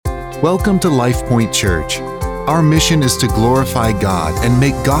Welcome to LifePoint Church. Our mission is to glorify God and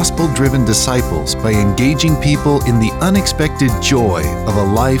make gospel-driven disciples by engaging people in the unexpected joy of a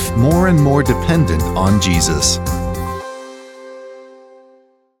life more and more dependent on Jesus.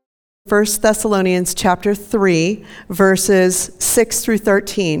 1 Thessalonians chapter 3, verses 6 through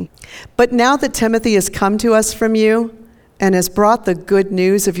 13. But now that Timothy has come to us from you and has brought the good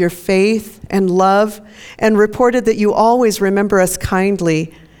news of your faith and love and reported that you always remember us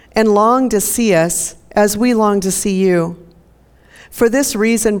kindly and long to see us as we long to see you. For this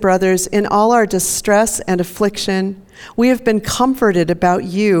reason, brothers, in all our distress and affliction, we have been comforted about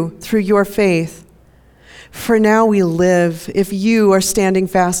you through your faith. For now we live if you are standing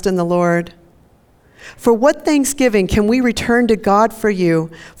fast in the Lord. For what thanksgiving can we return to God for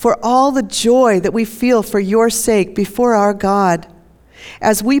you, for all the joy that we feel for your sake before our God,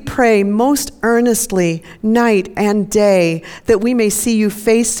 as we pray most earnestly night and day that we may see you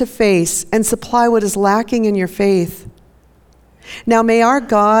face to face and supply what is lacking in your faith. Now may our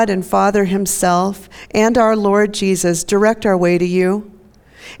God and Father himself and our Lord Jesus direct our way to you,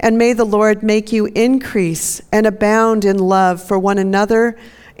 and may the Lord make you increase and abound in love for one another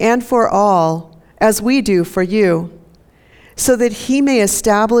and for all, as we do for you, so that he may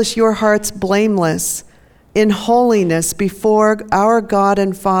establish your hearts blameless in holiness before our God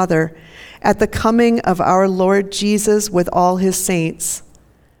and Father at the coming of our Lord Jesus with all his saints.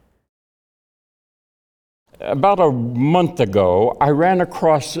 About a month ago, I ran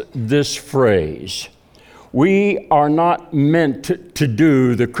across this phrase: we are not meant to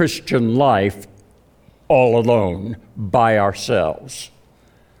do the Christian life all alone, by ourselves.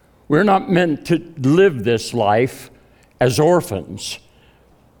 We're not meant to live this life as orphans,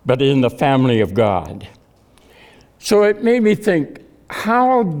 but in the family of God. So it made me think,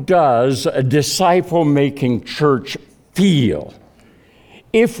 how does a disciple-making church feel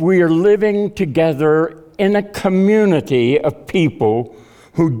if we are living together in a community of people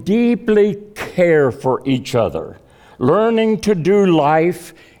who deeply care for each other, learning to do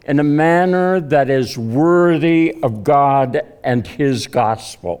life in a manner that is worthy of God and his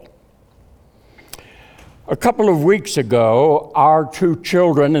gospel? A couple of weeks ago, our two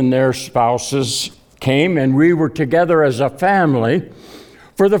children and their spouses came, and we were together as a family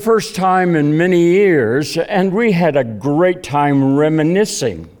for the first time in many years, and we had a great time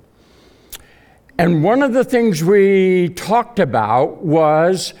reminiscing. And one of the things we talked about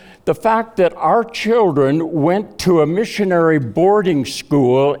was the fact that our children went to a missionary boarding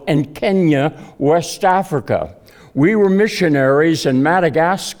school in Kenya, West Africa. We were missionaries in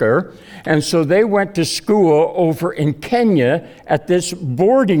Madagascar, and so they went to school over in Kenya at this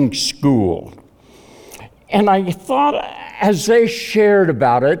boarding school. And I thought, as they shared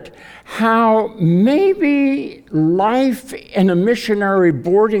about it, how maybe life in a missionary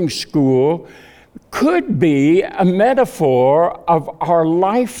boarding school could be a metaphor of our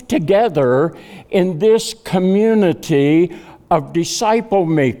life together in this community of disciple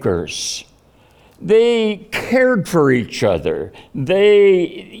makers. They cared for each other.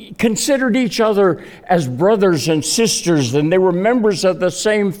 They considered each other as brothers and sisters, and they were members of the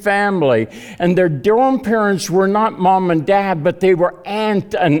same family. And their dorm parents were not mom and dad, but they were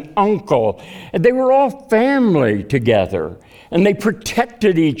aunt and uncle. And they were all family together. And they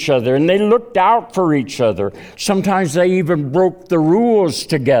protected each other, and they looked out for each other. Sometimes they even broke the rules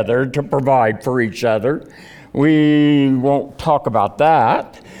together to provide for each other. We won't talk about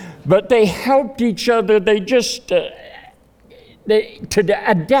that. But they helped each other. They just to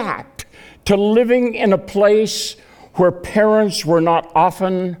adapt to living in a place where parents were not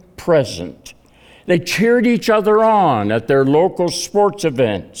often present. They cheered each other on at their local sports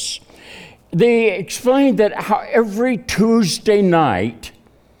events. They explained that how every Tuesday night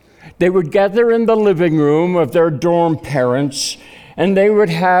they would gather in the living room of their dorm parents, and they would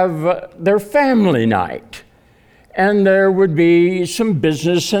have their family night. And there would be some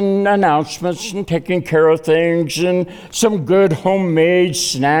business and announcements and taking care of things and some good homemade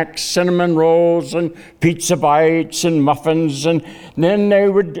snacks, cinnamon rolls and pizza bites and muffins. And then they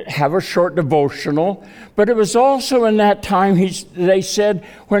would have a short devotional. But it was also in that time, they said,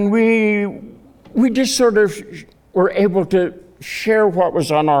 when we just sort of were able to share what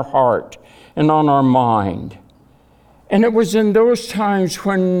was on our heart and on our mind. And it was in those times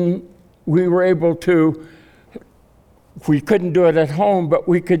when we were able to, we couldn't do it at home, but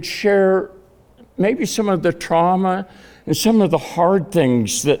we could share maybe some of the trauma and some of the hard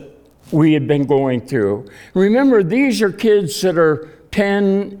things that we had been going through. Remember, these are kids that are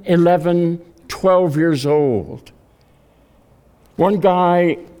 10, 11, 12 years old. One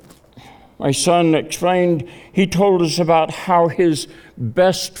guy, my son, explained, he told us about how his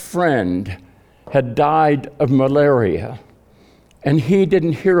best friend had died of malaria, and he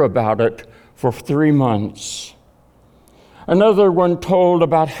didn't hear about it for 3 months. Another one told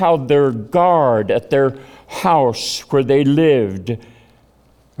about how their guard at their house where they lived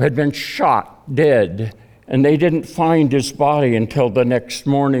had been shot dead, and they didn't find his body until the next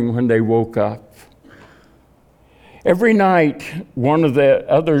morning when they woke up. Every night, one of the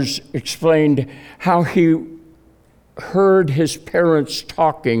others explained how he heard his parents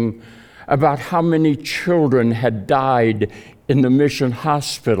talking about how many children had died in the mission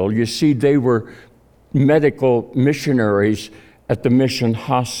hospital. You see, they were medical missionaries at the mission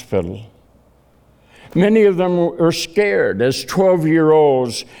hospital. Many of them were scared as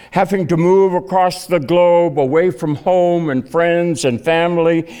 12-year-olds, having to move across the globe away from home and friends and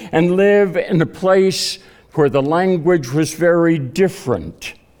family and live in a place where the language was very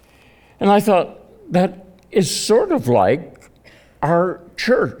different. And I thought, that is sort of like our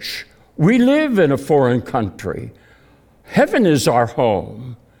church. We live in a foreign country. Heaven is our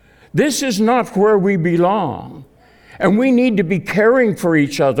home. This is not where we belong. And we need to be caring for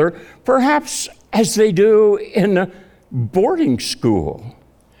each other, perhaps as they do in a boarding school.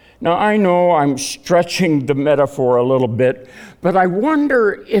 Now, I know I'm stretching the metaphor a little bit, but I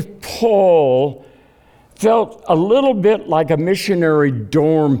wonder if Paul felt a little bit like a missionary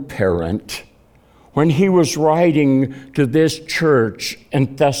dorm parent when he was writing to this church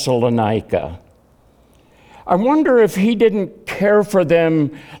in Thessalonica. I wonder if he didn't care for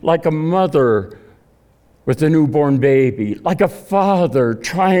them like a mother with a newborn baby, like a father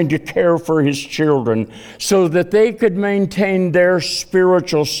trying to care for his children so that they could maintain their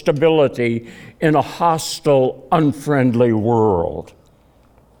spiritual stability in a hostile, unfriendly world.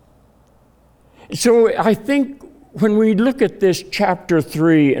 So I think when we look at this chapter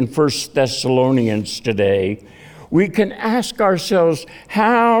 3 in 1 Thessalonians today, we can ask ourselves,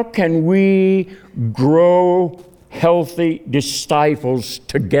 how can we grow healthy disciples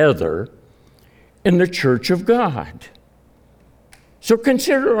together in the church of God? So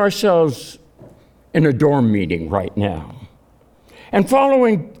consider ourselves in a dorm meeting right now. And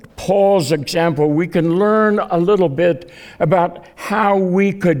following Paul's example, we can learn a little bit about how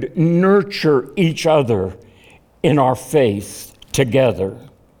we could nurture each other in our faith together.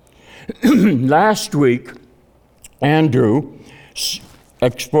 Last week, Andrew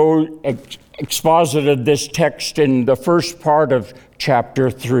exposited this text in the first part of chapter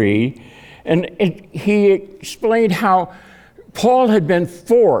 3, and he explained how Paul had been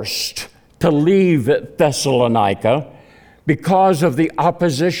forced to leave Thessalonica because of the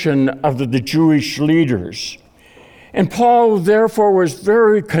opposition of the Jewish leaders. And Paul, therefore, was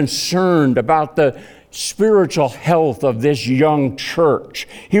very concerned about the spiritual health of this young church.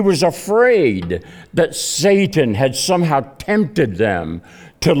 He was afraid that Satan had somehow tempted them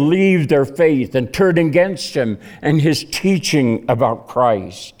to leave their faith and turn against him and his teaching about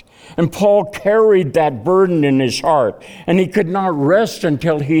Christ. And Paul carried that burden in his heart, and he could not rest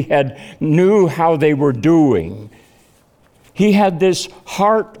until he knew how they were doing. He had this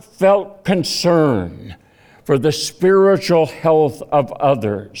heartfelt concern for the spiritual health of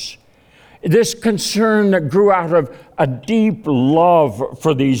others. This concern that grew out of a deep love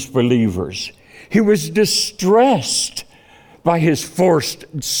for these believers. He was distressed by his forced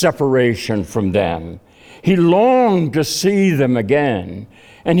separation from them. He longed to see them again,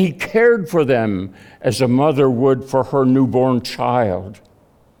 and he cared for them as a mother would for her newborn child.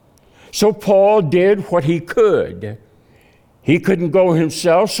 So Paul did what he could. He couldn't go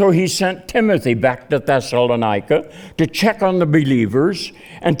himself, so he sent Timothy back to Thessalonica to check on the believers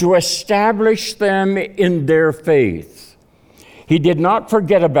and to establish them in their faith. He did not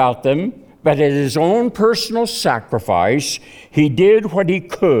forget about them, but at his own personal sacrifice, he did what he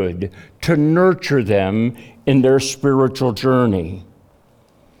could to nurture them in their spiritual journey.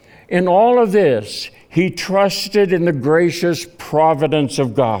 In all of this, he trusted in the gracious providence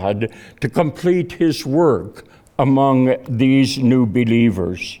of God to complete his work among these new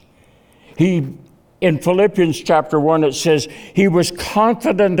believers. In Philippians chapter 1, it says, he was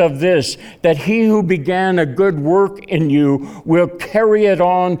confident of this, that he who began a good work in you will carry it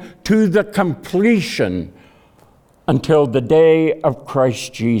on to the completion until the day of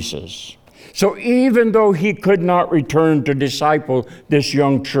Christ Jesus. So even though he could not return to disciple this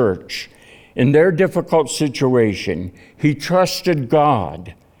young church in their difficult situation, he trusted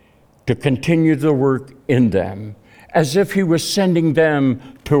God to continue the work in them, as if he was sending them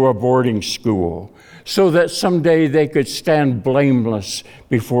to a boarding school, so that someday they could stand blameless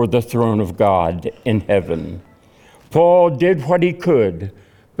before the throne of God in heaven. Paul did what he could,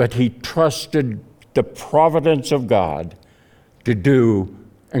 but he trusted the providence of God to do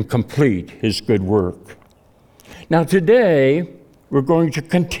and complete his good work. Now today, we're going to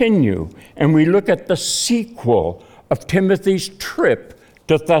continue, and we look at the sequel of Timothy's trip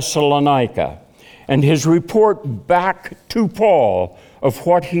to Thessalonica and his report back to Paul of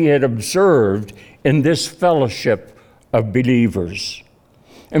what he had observed in this fellowship of believers.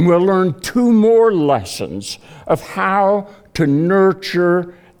 And we'll learn 2 more lessons of how to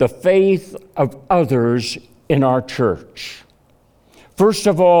nurture the faith of others in our church. First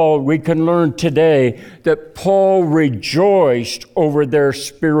of all, we can learn today that Paul rejoiced over their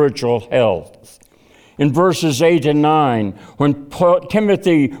spiritual health. In verses 8 and 9, when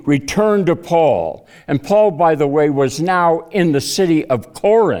Timothy returned to Paul, and Paul, by the way, was now in the city of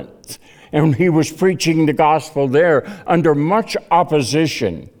Corinth, and he was preaching the gospel there under much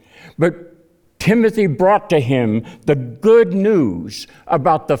opposition. But Timothy brought to him the good news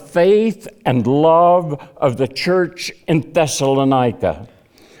about the faith and love of the church in Thessalonica.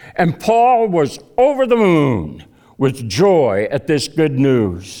 And Paul was over the moon with joy at this good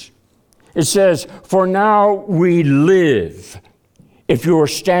news. It says, "For now we live, if you are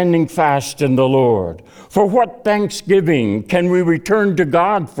standing fast in the Lord. For what thanksgiving can we return to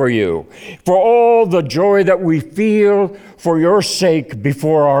God for you, for all the joy that we feel for your sake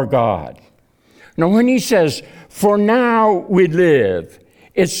before our God?" Now, when he says, "For now we live,"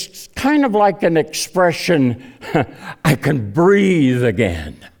 it's kind of like an expression, I can breathe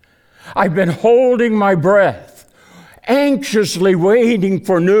again. I've been holding my breath, anxiously waiting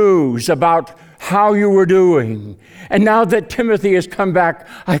for news about how you were doing. And now that Timothy has come back,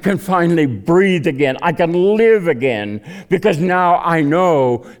 I can finally breathe again. I can live again, because now I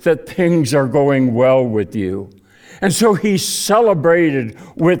know that things are going well with you. And so he celebrated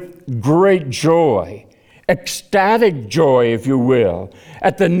with great joy, ecstatic joy, if you will,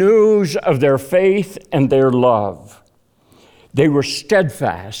 at the news of their faith and their love. They were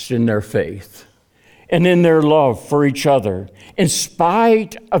steadfast in their faith and in their love for each other, in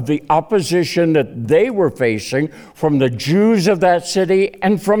spite of the opposition that they were facing from the Jews of that city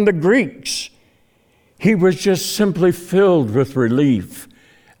and from the Greeks. He was just simply filled with relief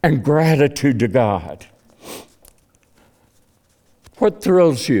and gratitude to God. What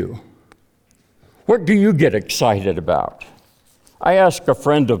thrills you? What do you get excited about? I asked a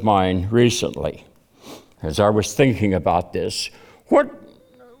friend of mine recently, as I was thinking about this, what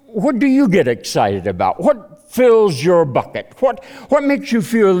do you get excited about? What fills your bucket? What makes you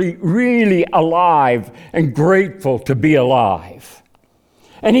feel really alive and grateful to be alive?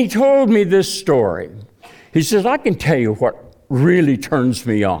 And he told me this story. He says, I can tell you what really turns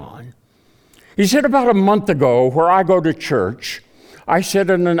me on. He said, about a month ago, where I go to church, I sit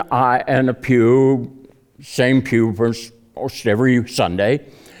in a pew, same pew for almost every Sunday,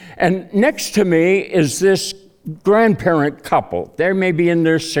 and next to me is this grandparent couple. They may be in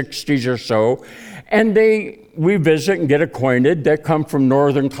their 60s or so, and we visit and get acquainted. They come from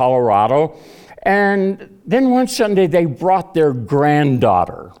northern Colorado, and then one Sunday they brought their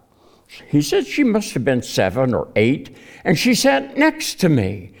granddaughter. He said she must have been 7 or 8, and she sat next to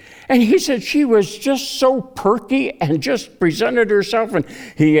me. And he said she was just so perky and just presented herself. And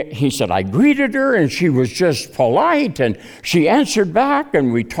he said, I greeted her, and she was just polite, and she answered back,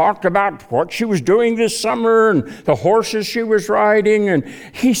 and we talked about what she was doing this summer and the horses she was riding. And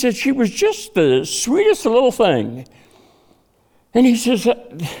he said she was just the sweetest little thing. And he says,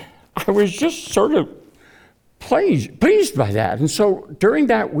 I was just sort of pleased by that. And so during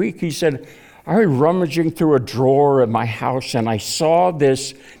that week, he said, I was rummaging through a drawer in my house, and I saw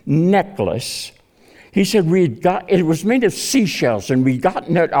this necklace. He said it was made of seashells, and we'd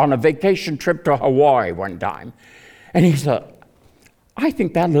gotten it on a vacation trip to Hawaii one time. And he said, I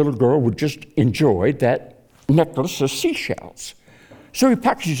think that little girl would just enjoy that necklace of seashells. So he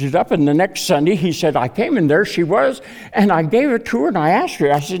packaged it up, and the next Sunday, he said, I came in there, she was, and I gave it to her, and I asked her,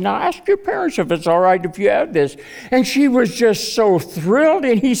 I said, now ask your parents if it's all right if you have this. And she was just so thrilled,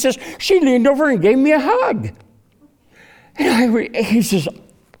 and he says, she leaned over and gave me a hug. And he says,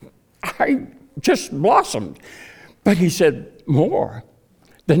 I just blossomed. But he said, more.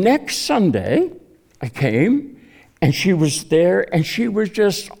 The next Sunday, I came, and she was there, and she was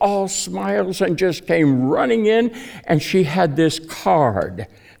just all smiles and just came running in, and she had this card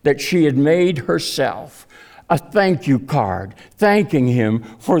that she had made herself, a thank you card, thanking him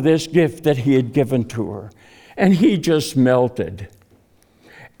for this gift that he had given to her. And he just melted.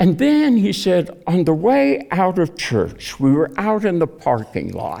 And then he said, on the way out of church, we were out in the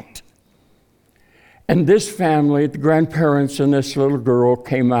parking lot, and this family, the grandparents and this little girl,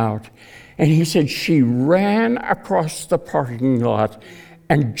 came out. And he said she ran across the parking lot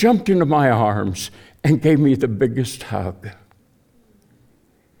and jumped into my arms and gave me the biggest hug.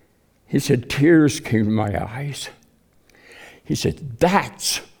 He said, tears came to my eyes. He said,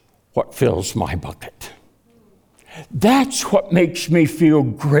 that's what fills my bucket. That's what makes me feel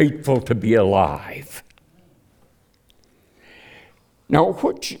grateful to be alive. Now,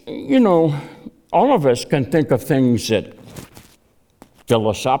 all of us can think of things that fill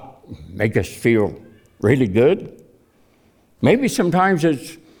us up, make us feel really good. Maybe sometimes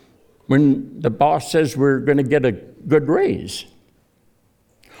it's when the boss says we're going to get a good raise.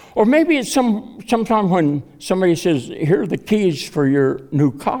 Or maybe it's sometime when somebody says, here are the keys for your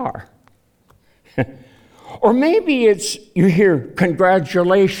new car. Or maybe it's you hear,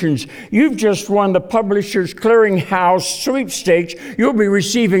 congratulations, you've just won the Publishers Clearinghouse sweepstakes. You'll be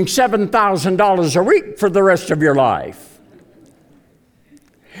receiving $7,000 a week for the rest of your life.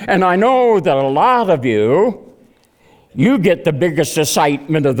 And I know that a lot of you get the biggest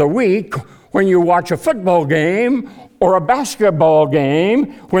excitement of the week when you watch a football game or a basketball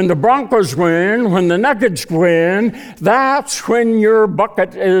game, when the Broncos win, when the Nuggets win. That's when your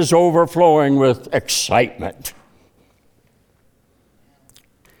bucket is overflowing with excitement.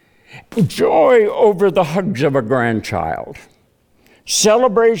 Joy over the hugs of a grandchild.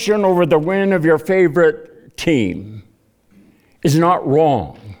 Celebration over the win of your favorite team is not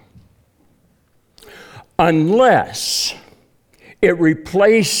wrong, unless it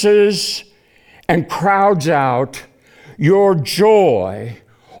replaces and crowds out your joy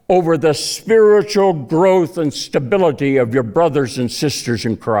over the spiritual growth and stability of your brothers and sisters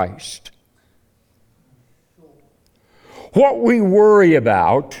in Christ. What we worry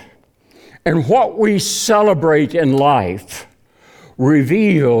about and what we celebrate in life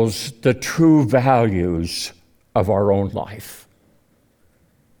reveals the true values of our own life.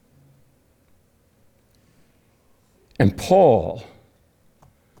 And Paul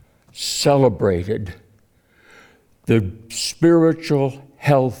celebrated the spiritual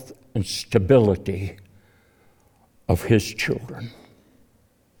health and stability of his children.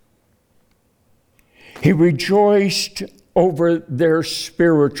 He rejoiced over their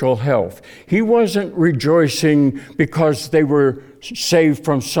spiritual health. He wasn't rejoicing because they were saved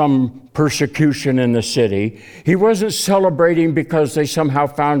from some persecution in the city. He wasn't celebrating because they somehow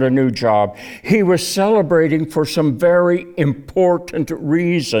found a new job. He was celebrating for some very important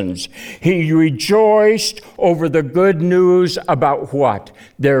reasons. He rejoiced over the good news about what?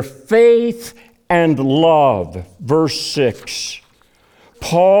 Their faith and love. Verse 6.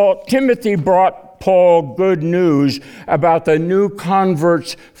 Timothy brought Paul good news about the new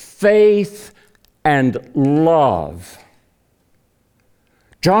converts' faith and love.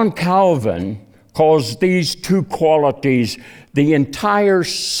 John Calvin calls these two qualities the entire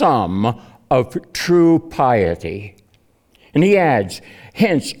sum of true piety. And he adds,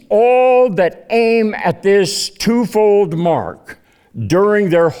 hence, all that aim at this twofold mark during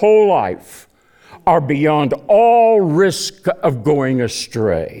their whole life are beyond all risk of going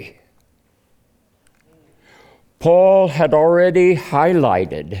astray. Paul had already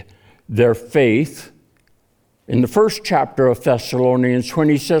highlighted their faith in the first chapter of Thessalonians when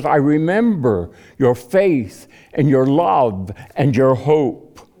he says, I remember your faith and your love and your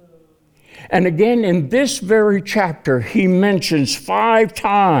hope. And again, in this very chapter, he mentions 5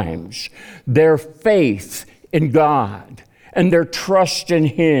 times their faith in God and their trust in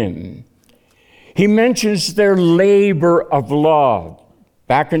him. He mentions their labor of love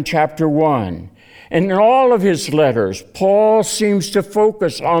back in chapter 1. And in all of his letters, Paul seems to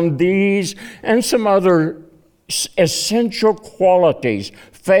focus on these and some other essential qualities,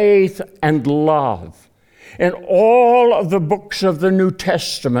 faith and love. In all of the books of the New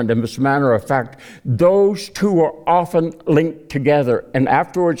Testament, as a matter of fact, those two are often linked together. And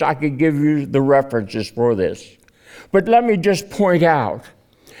afterwards, I could give you the references for this. But let me just point out,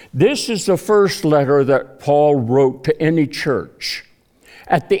 this is the first letter that Paul wrote to any church.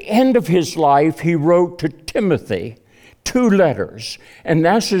 At the end of his life, he wrote to Timothy 2 letters, and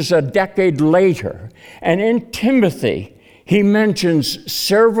this is a decade later. And in Timothy, he mentions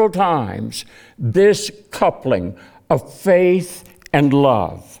several times this coupling of faith and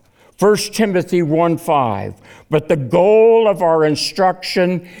love. 1 Timothy 1:5, but the goal of our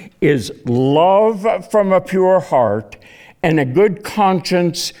instruction is love from a pure heart and a good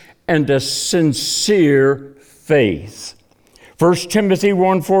conscience and a sincere faith. 1 Timothy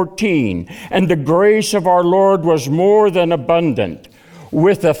 1:14, and the grace of our Lord was more than abundant,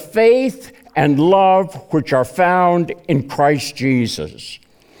 with the faith and love which are found in Christ Jesus.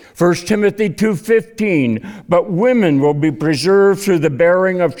 1 Timothy 2:15, but women will be preserved through the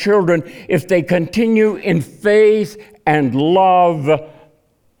bearing of children if they continue in faith and love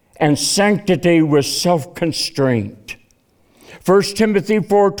and sanctity with self-constraint. 1 Timothy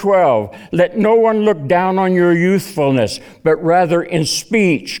 4:12, let no one look down on your youthfulness, but rather in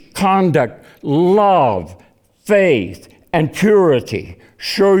speech, conduct, love, faith, and purity.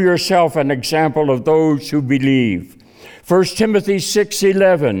 Show yourself an example of those who believe. 1 Timothy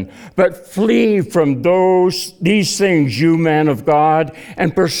 6:11, but flee from these things, you man of God,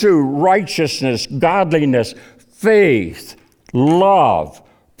 and pursue righteousness, godliness, faith, love,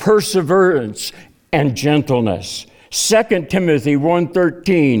 perseverance, and gentleness. 2 Timothy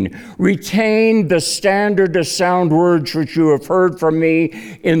 1:13, retain the standard of sound words which you have heard from me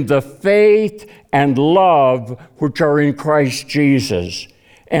in the faith and love which are in Christ Jesus.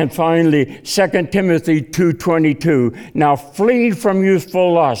 And finally, 2 Timothy 2:22, now flee from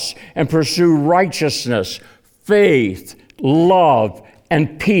youthful lusts and pursue righteousness, faith, love,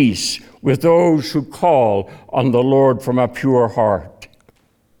 and peace with those who call on the Lord from a pure heart.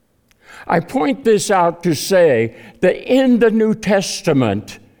 I point this out to say that in the New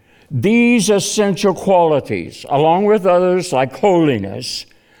Testament, these essential qualities, along with others like holiness,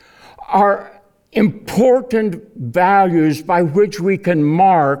 are important values by which we can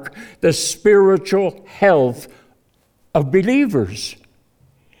mark the spiritual health of believers.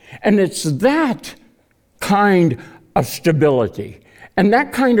 And it's that kind of stability and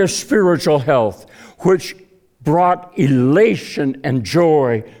that kind of spiritual health which brought elation and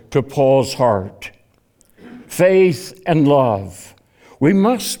joy to Paul's heart. Faith and love. We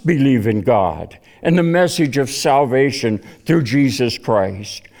must believe in God and the message of salvation through Jesus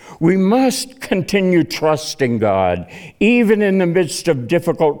Christ. We must continue trusting God, even in the midst of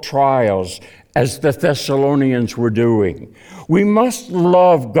difficult trials, as the Thessalonians were doing. We must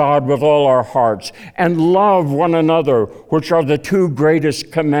love God with all our hearts and love one another, which are the two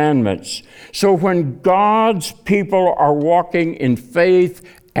greatest commandments. So when God's people are walking in faith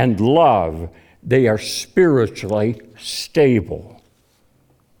and love, they are spiritually stable.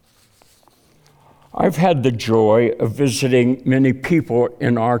 I've had the joy of visiting many people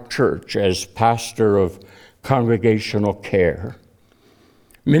in our church as pastor of congregational care.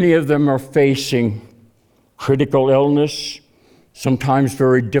 Many of them are facing critical illness, sometimes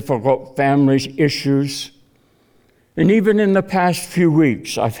very difficult family issues. And even in the past few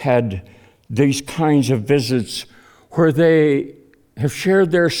weeks, I've had these kinds of visits where they have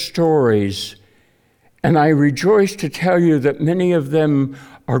shared their stories. And I rejoice to tell you that many of them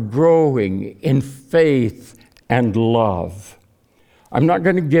are growing in faith and love. I'm not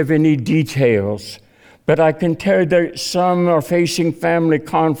going to give any details, but I can tell you that some are facing family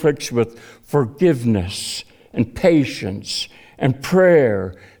conflicts with forgiveness and patience and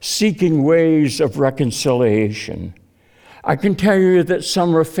prayer, seeking ways of reconciliation. I can tell you that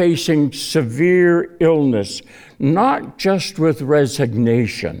some are facing severe illness, not just with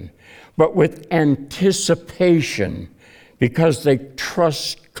resignation, but with anticipation, because they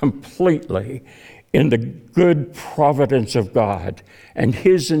trust completely in the good providence of God and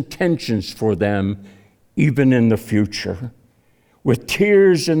His intentions for them, even in the future. With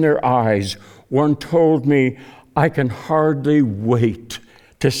tears in their eyes, one told me, I can hardly wait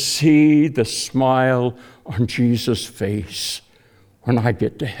to see the smile on Jesus' face when I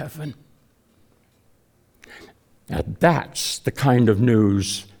get to heaven. Now that's the kind of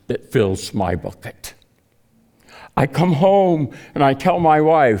news that fills my bucket. I come home and I tell my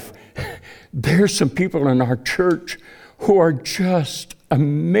wife, there's some people in our church who are just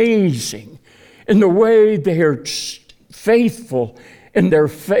amazing in the way they are faithful in their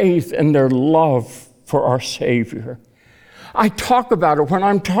faith and their love for our Savior. I talk about it when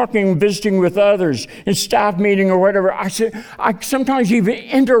I'm visiting with others in staff meeting or whatever. I sometimes even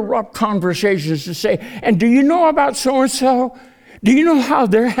interrupt conversations to say, and do you know about so-and-so? Do you know how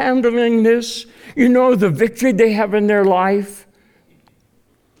they're handling this? You know the victory they have in their life?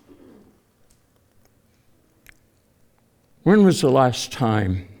 When was the last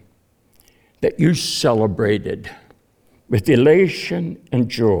time that you celebrated with elation and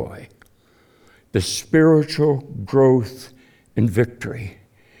joy the spiritual growth and victory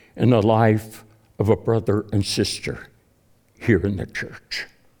in the life of a brother and sister here in the church?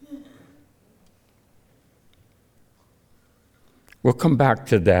 We'll come back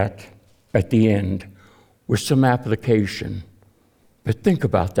to that at the end with some application, but think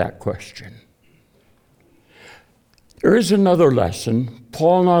about that question. There is another lesson.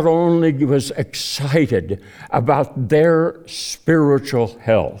 Paul not only was excited about their spiritual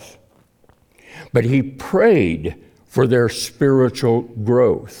health, but he prayed for their spiritual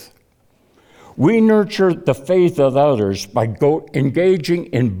growth. We nurture the faith of others by engaging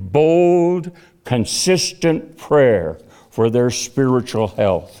in bold, consistent prayer for their spiritual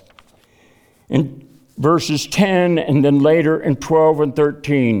health. In verses 10 and then later in 12 and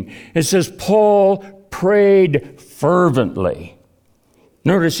 13. It says, Paul prayed fervently.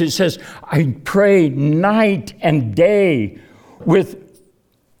 Notice it says, I prayed night and day with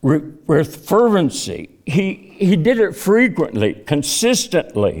fervency. He did it frequently,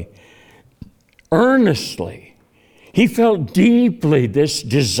 consistently, earnestly. He felt deeply this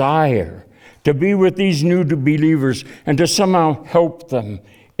desire to be with these new believers and to somehow help them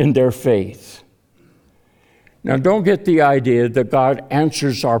in their faith. Now, don't get the idea that God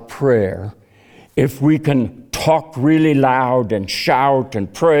answers our prayer if we can talk really loud and shout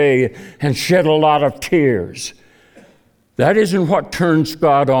and pray and shed a lot of tears. That isn't what turns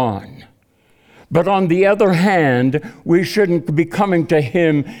God on. But on the other hand, we shouldn't be coming to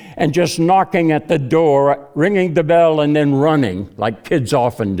Him and just knocking at the door, ringing the bell, and then running like kids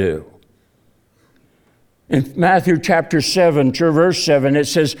often do. In Matthew chapter 7, verse 7, it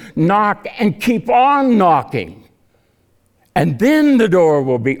says, knock and keep on knocking, and then the door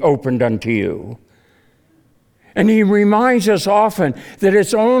will be opened unto you. And He reminds us often that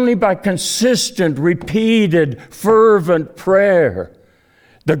it's only by consistent, repeated, fervent prayer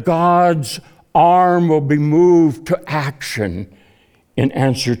that God's arm will be moved to action in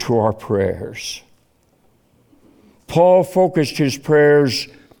answer to our prayers. Paul focused his prayers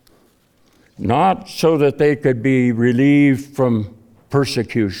not so that they could be relieved from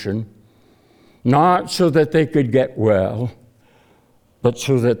persecution, not so that they could get well, but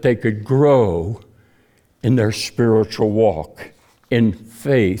so that they could grow in their spiritual walk, in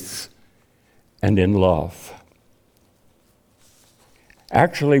faith and in love.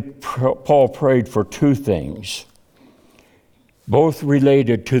 Actually, Paul prayed for two things, both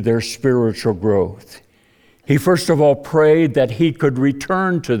related to their spiritual growth. He first of all prayed that he could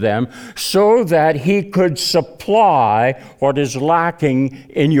return to them so that he could supply what is lacking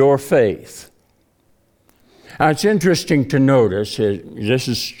in your faith. Now, it's interesting to notice, this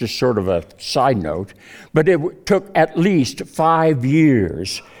is just sort of a side note, but it took at least 5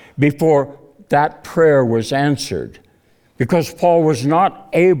 years before that prayer was answered, because Paul was not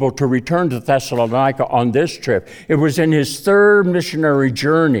able to return to Thessalonica on this trip. It was in his third missionary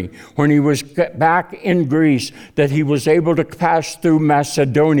journey, when he was back in Greece, that he was able to pass through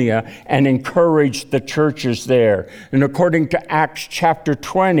Macedonia and encourage the churches there. And according to Acts chapter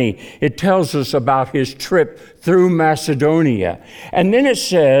 20, it tells us about his trip through Macedonia. And then it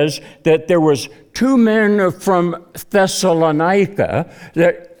says that there was 2 men from Thessalonica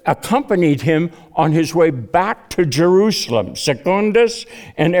that accompanied him on his way back to Jerusalem, Secundus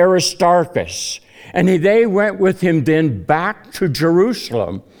and Aristarchus. And they went with him then back to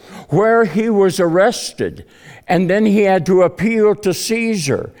Jerusalem, where he was arrested. And then he had to appeal to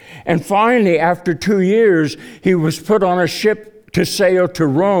Caesar. And finally, after 2 years, he was put on a ship to sail to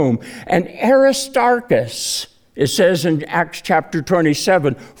Rome. And Aristarchus, it says in Acts chapter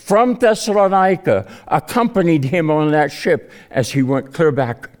 27, from Thessalonica, accompanied him on that ship as he went clear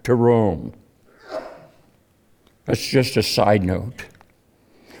back to Rome. That's just a side note.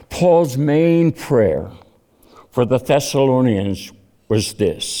 Paul's main prayer for the Thessalonians was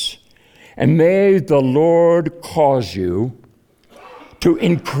this: and may the Lord cause you to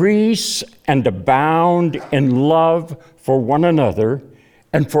increase and abound in love for one another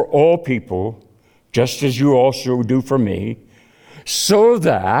and for all people, just as you also do for me, so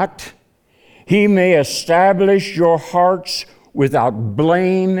that He may establish your hearts without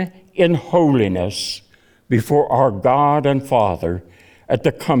blame in holiness before our God and Father at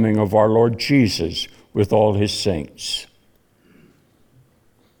the coming of our Lord Jesus with all His saints.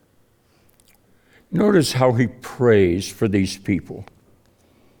 Notice how he prays for these people.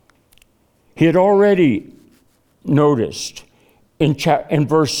 He had already noticed in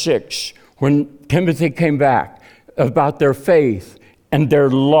verse 6, when Timothy came back, about their faith and their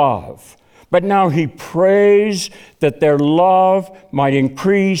love. But now he prays that their love might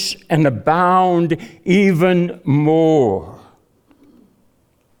increase and abound even more.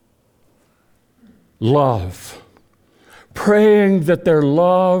 Love. Praying that their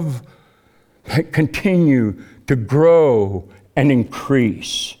love might continue to grow and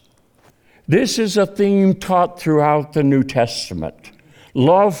increase. This is a theme taught throughout the New Testament.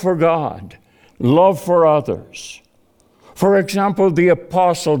 Love for God, love for others. For example, the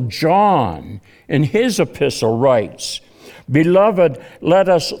Apostle John in his epistle writes, "Beloved, let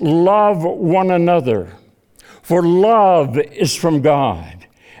us love one another, for love is from God,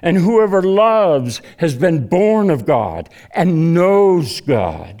 and whoever loves has been born of God and knows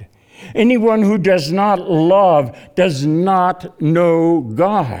God. Anyone who does not love does not know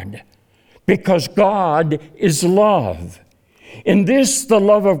God, because God is love. In this, the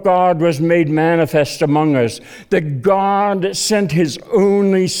love of God was made manifest among us, that God sent his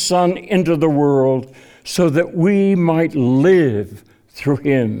only Son into the world so that we might live through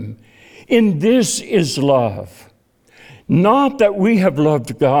him. In this is love, not that we have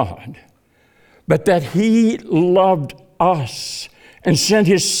loved God, but that he loved us and sent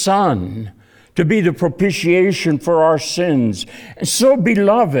his Son to be the propitiation for our sins. And so,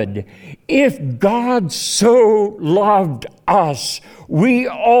 beloved, if God so loved us, we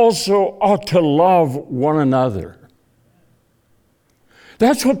also ought to love one another.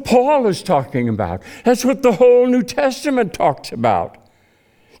 That's what Paul is talking about. That's what the whole New Testament talks about.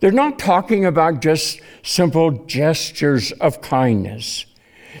 They're not talking about just simple gestures of kindness.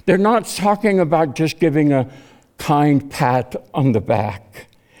 They're not talking about just giving a kind pat on the back.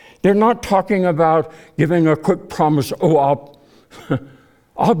 They're not talking about giving a quick promise,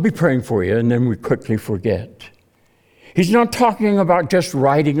 I'll be praying for you, and then we quickly forget. He's not talking about just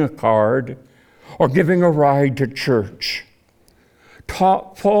writing a card or giving a ride to church.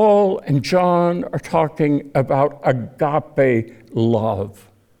 Paul and John are talking about agape love,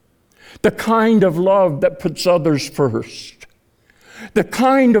 the kind of love that puts others first, the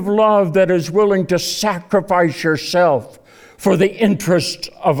kind of love that is willing to sacrifice yourself for the interest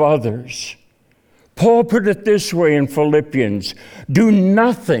of others. Paul put it this way in Philippians: do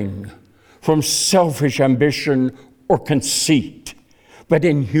nothing from selfish ambition or conceit, but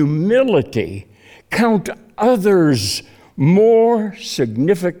in humility count others more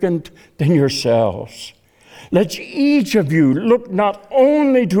significant than yourselves. Let each of you look not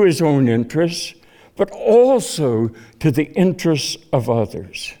only to his own interests, but also to the interests of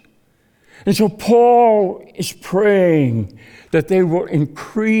others. And so Paul is praying that they will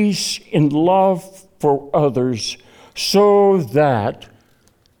increase in love for others so that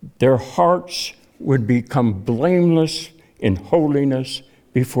their hearts would become blameless in holiness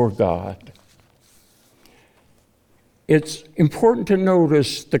before God. It's important to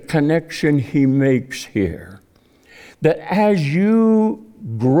notice the connection he makes here, that as you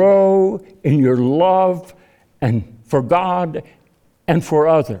grow in your love and for God and for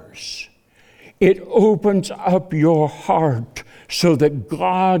others, it opens up your heart so that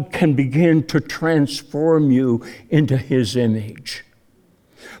God can begin to transform you into his image.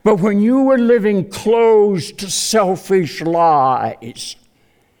 But when you were living closed, selfish lies,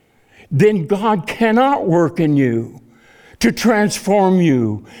 then God cannot work in you to transform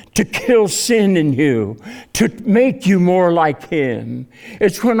you, to kill sin in you, to make you more like him.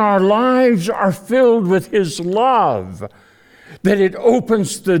 It's when our lives are filled with his love that it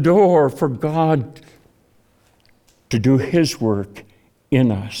opens the door for God to do his work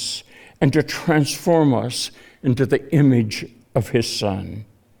in us and to transform us into the image of his Son.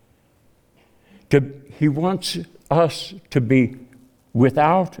 He wants us to be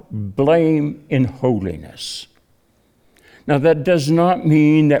without blame in holiness. Now, that does not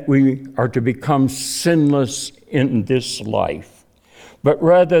mean that we are to become sinless in this life, but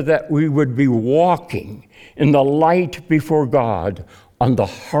rather that we would be walking in the light before God on the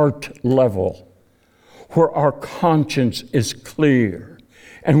heart level, where our conscience is clear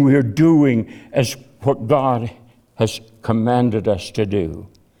and we are doing as what God has commanded us to do.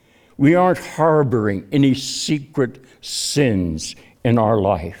 We aren't harboring any secret sins in our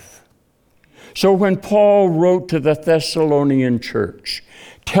life. So when Paul wrote to the Thessalonian church,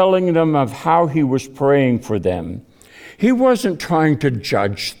 telling them of how he was praying for them, he wasn't trying to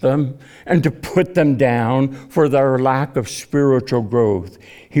judge them and to put them down for their lack of spiritual growth.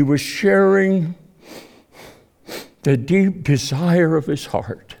 He was sharing the deep desire of his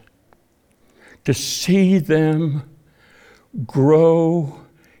heart to see them grow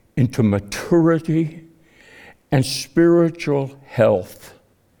into maturity and spiritual health,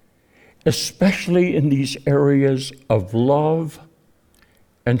 especially in these areas of love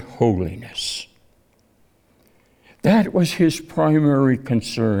and holiness. That was his primary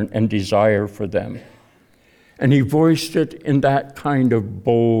concern and desire for them. And he voiced it in that kind of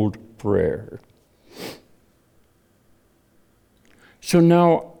bold prayer. So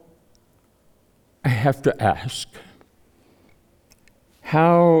now I have to ask,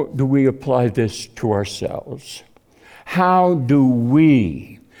 how do we apply this to ourselves? How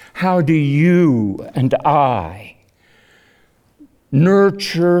do you and I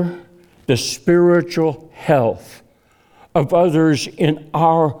nurture the spiritual health of others in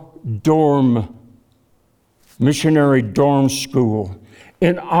our missionary dorm school,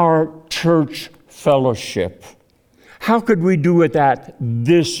 in our church fellowship? How could we do that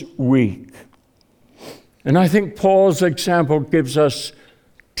this week? And I think Paul's example gives us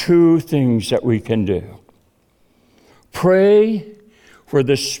two things that we can do. Pray for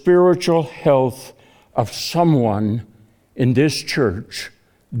the spiritual health of someone in this church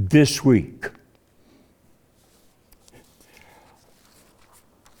this week.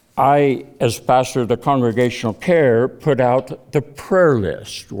 I, as pastor of the Congregational Care, put out the prayer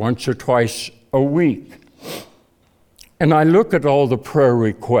list once or twice a week. And I look at all the prayer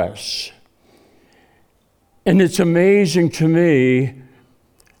requests. And it's amazing to me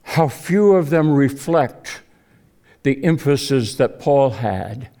how few of them reflect the emphasis that Paul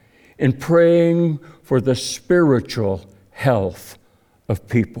had in praying for the spiritual health of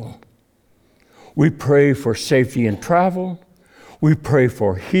people. We pray for safety in travel. We pray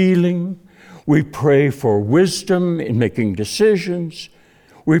for healing. We pray for wisdom in making decisions.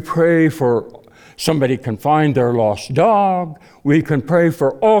 We pray for somebody can find their lost dog. We can pray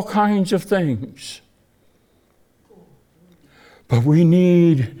for all kinds of things. But we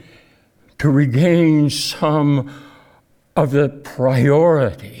need to regain some of the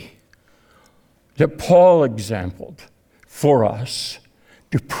priority that Paul exampled for us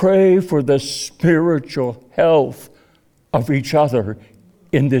to pray for the spiritual health of each other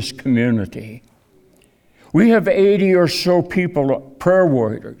in this community. We have 80 or so people, prayer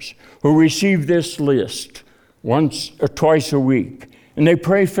warriors, who receive this list once or twice a week, and they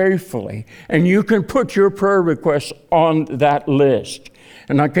pray faithfully. And you can put your prayer requests on that list.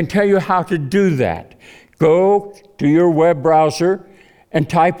 And I can tell you how to do that. Go to your web browser and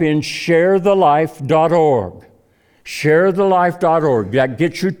type in sharethelife.org. Sharethelife.org. That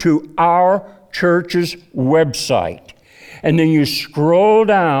gets you to our church's website. And then you scroll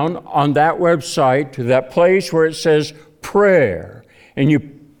down on that website to that place where it says prayer. And you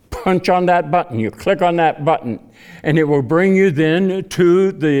punch on that button, you click on that button, and it will bring you then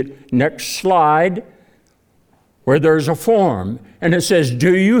to the next slide where there's a form. And it says,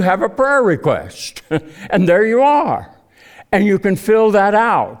 do you have a prayer request? And there you are. And you can fill that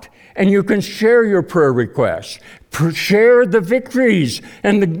out. And you can share your prayer requests. Share the victories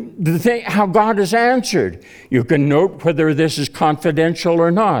and the thing, how God has answered. You can note whether this is confidential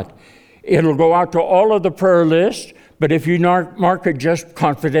or not. It'll go out to all of the prayer lists, but if you mark it just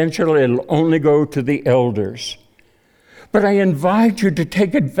confidential, it'll only go to the elders. But I invite you to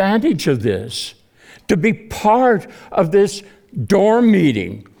take advantage of this, to be part of this dorm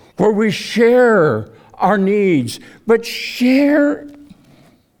meeting where we share our needs, but share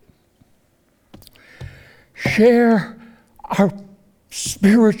our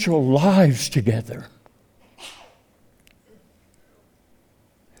spiritual lives together.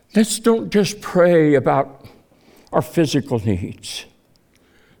 Let's don't just pray about our physical needs.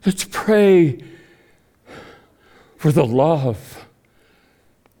 Let's pray for the love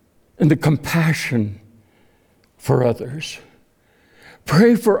and the compassion for others.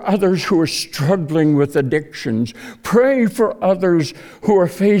 Pray for others who are struggling with addictions. Pray for others who are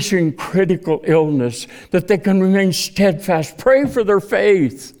facing critical illness, that they can remain steadfast. Pray for their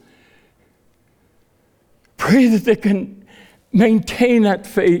faith. Pray that they can maintain that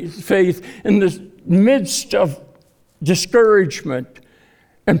faith in the midst of discouragement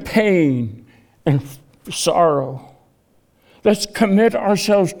and pain and sorrow. Let's commit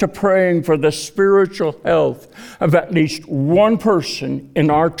ourselves to praying for the spiritual health of at least one person in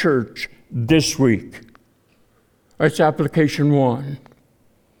our church this week. That's application 1.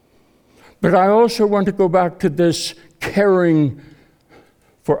 But I also want to go back to this caring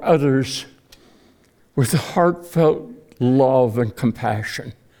for others with heartfelt love and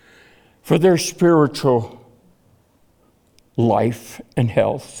compassion for their spiritual life and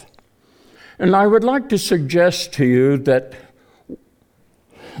health. And I would like to suggest to you that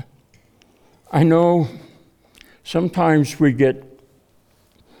I know sometimes many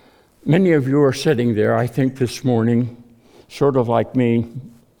of you are sitting there, I think this morning, sort of like me,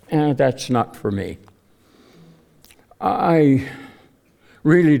 that's not for me. I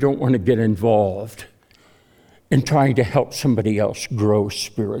really don't want to get involved in trying to help somebody else grow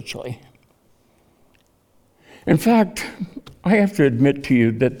spiritually. In fact, I have to admit to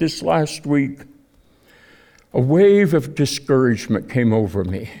you that this last week, a wave of discouragement came over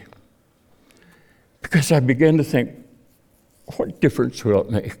me because I began to think, what difference will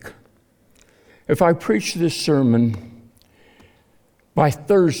it make? If I preach this sermon by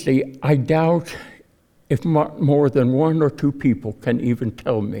Thursday, I doubt if more than 1 or 2 people can even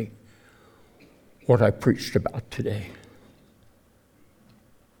tell me what I preached about today.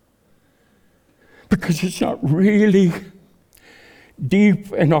 Because it's not really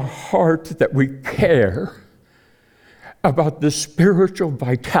deep in our heart that we care about the spiritual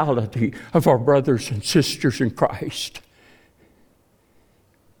vitality of our brothers and sisters in Christ.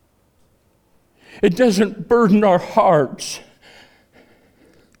 It doesn't burden our hearts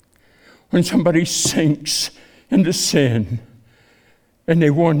when somebody sinks into sin and they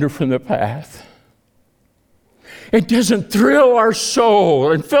wander from the path. It doesn't thrill our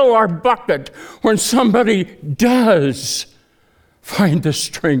soul and fill our bucket when somebody does find the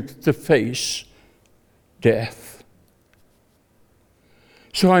strength to face death.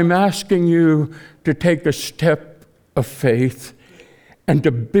 So I'm asking you to take a step of faith and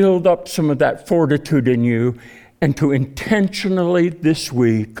to build up some of that fortitude in you and to intentionally this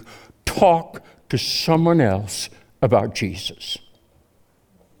week talk to someone else about Jesus.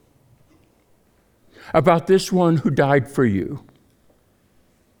 About this one who died for you.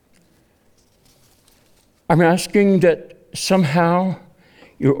 I'm asking that somehow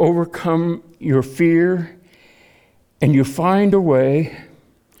you overcome your fear and you find a way,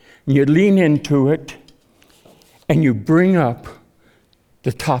 and you lean into it, and you bring up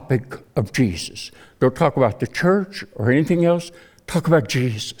the topic of Jesus. Don't talk about the church or anything else. Talk about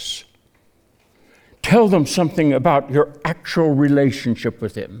Jesus. Tell them something about your actual relationship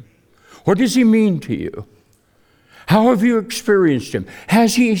with him. What does he mean to you? How have you experienced him?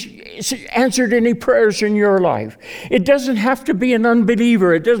 Has he answered any prayers in your life? It doesn't have to be an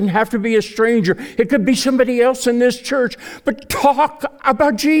unbeliever. It doesn't have to be a stranger. It could be somebody else in this church. But talk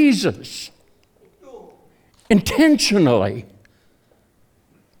about Jesus. Intentionally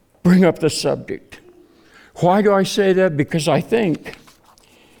bring up the subject. Why do I say that? Because I think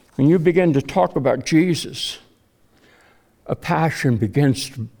when you begin to talk about Jesus, a passion begins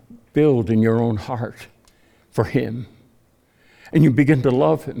to build in your own heart for him. And you begin to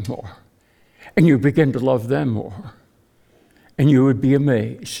love him more. And you begin to love them more. And you would be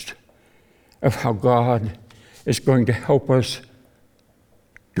amazed of how God is going to help us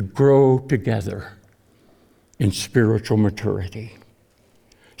to grow together in spiritual maturity.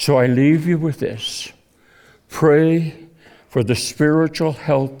 So I leave you with this. Pray for the spiritual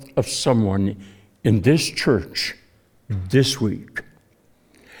health of someone in this church this week.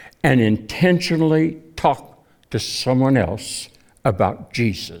 And intentionally talk to someone else about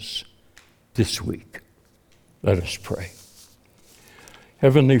Jesus this week. Let us pray.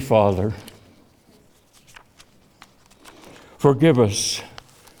 Heavenly Father, forgive us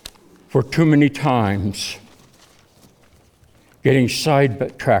for too many times getting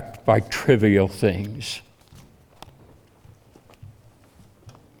sidetracked by trivial things.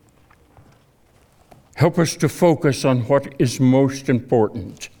 Help us to focus on what is most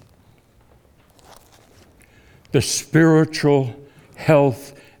important. The spiritual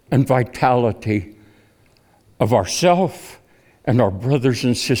health and vitality of ourselves and our brothers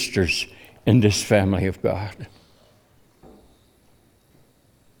and sisters in this family of God.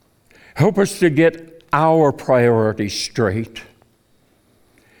 Help us to get our priorities straight.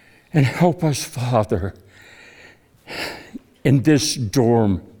 And help us, Father, in this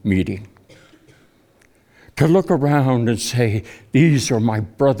dorm meeting, to look around and say, these are my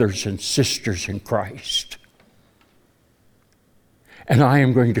brothers and sisters in Christ. And I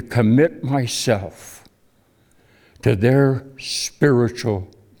am going to commit myself to their spiritual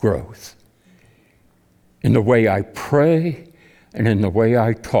growth in the way I pray and in the way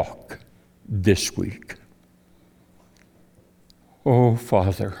I talk this week. Oh,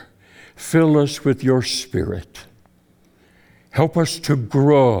 Father, fill us with your Spirit. Help us to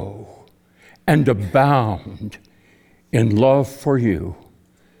grow and abound in love for you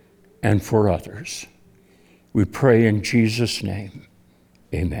and for others. We pray in Jesus' name.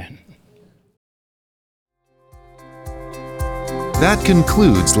 Amen. That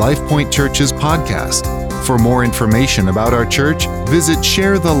concludes LifePoint Church's podcast. For more information about our church, visit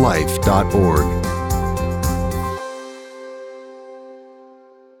sharethelife.org.